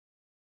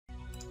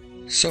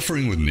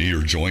Suffering with knee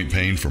or joint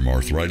pain from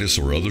arthritis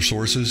or other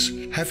sources?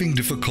 Having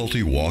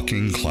difficulty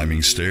walking,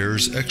 climbing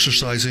stairs,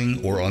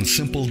 exercising, or on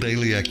simple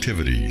daily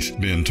activities?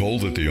 Been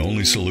told that the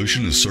only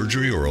solution is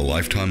surgery or a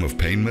lifetime of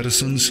pain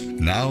medicines?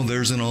 Now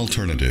there's an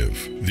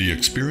alternative. The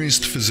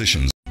experienced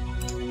physicians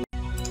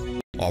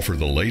offer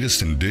the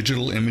latest in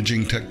digital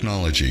imaging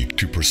technology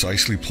to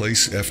precisely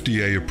place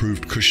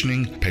FDA-approved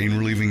cushioning,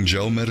 pain-relieving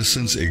gel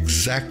medicines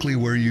exactly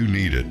where you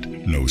need it.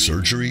 No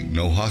surgery,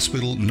 no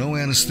hospital, no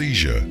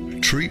anesthesia.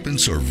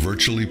 Treatments are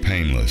virtually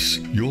painless.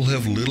 You'll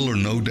have little or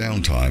no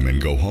downtime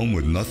and go home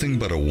with nothing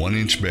but a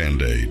 1-inch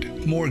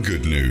Band-Aid. More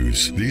good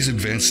news. These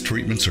advanced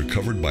treatments are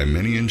covered by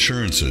many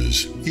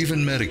insurances, even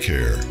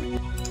Medicare.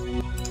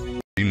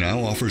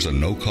 Now offers a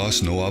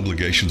no-cost,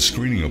 no-obligation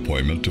screening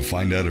appointment to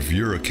find out if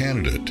you're a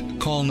candidate.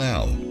 Call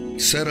now.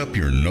 Set up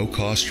your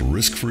no-cost,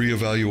 risk-free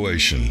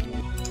evaluation.